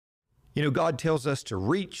You know, God tells us to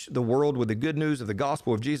reach the world with the good news of the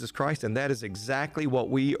gospel of Jesus Christ, and that is exactly what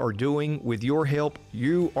we are doing. With your help,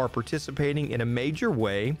 you are participating in a major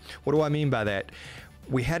way. What do I mean by that?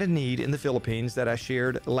 We had a need in the Philippines that I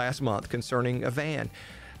shared last month concerning a van.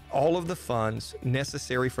 All of the funds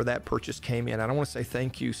necessary for that purchase came in. And I want to say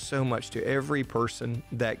thank you so much to every person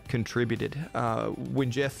that contributed.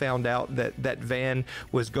 When Jeff found out that that van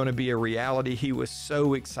was going to be a reality, he was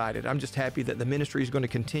so excited. I'm just happy that the ministry is going to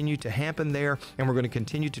continue to happen there, and we're going to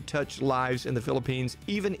continue to touch lives in the Philippines,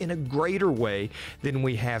 even in a greater way than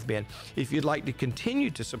we have been. If you'd like to continue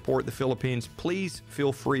to support the Philippines, please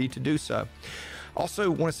feel free to do so.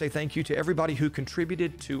 Also, want to say thank you to everybody who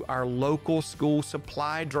contributed to our local school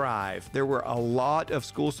supply drive. There were a lot of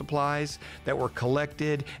school supplies that were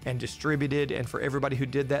collected and distributed, and for everybody who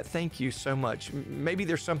did that, thank you so much. Maybe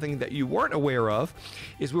there's something that you weren't aware of,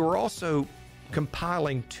 is we were also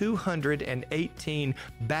compiling 218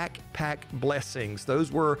 backpack blessings.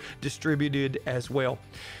 Those were distributed as well.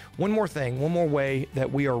 One more thing, one more way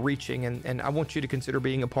that we are reaching, and I want you to consider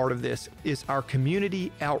being a part of this, is our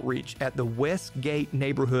community outreach at the Westgate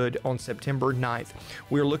neighborhood on September 9th.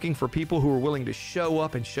 We're looking for people who are willing to show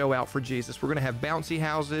up and show out for Jesus. We're going to have bouncy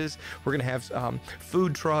houses. We're going to have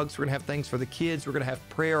food trucks. We're going to have things for the kids. We're going to have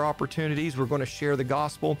prayer opportunities. We're going to share the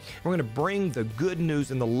gospel. We're going to bring the good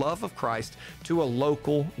news and the love of Christ to a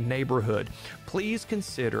local neighborhood. Please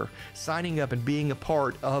consider signing up and being a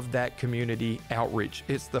part of that community outreach.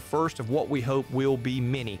 It's the first of what we hope will be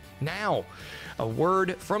many. Now, a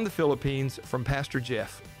word from the Philippines from Pastor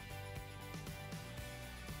Jeff.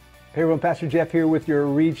 Hey everyone, Pastor Jeff here with your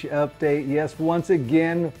Reach Update. Yes, once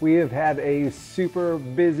again, we have had a super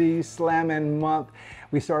busy slamming month.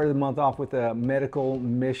 We started the month off with a medical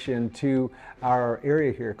mission to our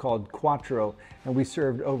area here called Quattro, and we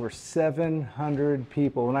served over 700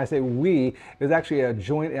 people. When I say we, it was actually a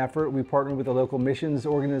joint effort. We partnered with a local missions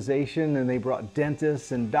organization, and they brought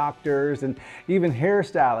dentists and doctors and even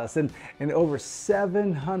hairstylists, and over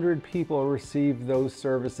 700 people received those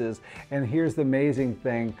services. And here's the amazing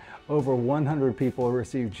thing, over 100 people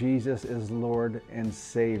received Jesus as Lord and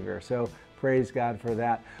Savior. So praise God for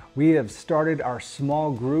that. We have started our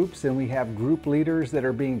small groups, and we have group leaders that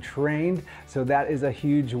are being trained. So that is a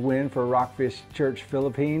huge win for RockFish Church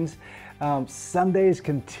Philippines. Sundays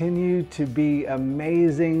continue to be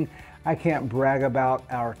amazing. I can't brag about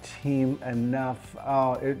our team enough.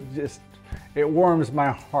 Oh, it warms my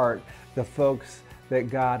heart, the folks that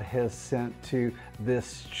God has sent to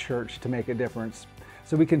this church to make a difference.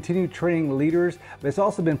 So we continue training leaders, but it's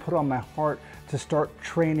also been put on my heart to start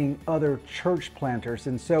training other church planters.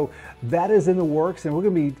 And so that is in the works, and we're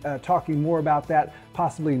going to be talking more about that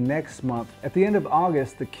possibly next month. At the end of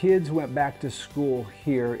August, the kids went back to school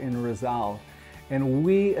here in Rizal, and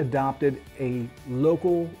we adopted a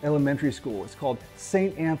local elementary school. It's called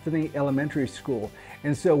St. Anthony Elementary School.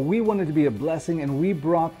 And so we wanted to be a blessing, and we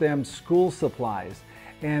brought them school supplies.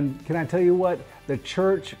 And can I tell you what? The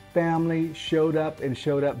church family showed up and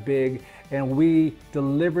showed up big, and we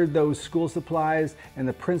delivered those school supplies, and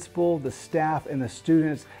the principal, the staff, and the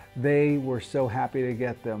students, they were so happy to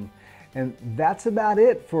get them. And that's about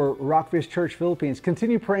it for RockFish Church Philippines.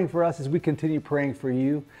 Continue praying for us as we continue praying for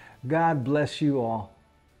you. God bless you all.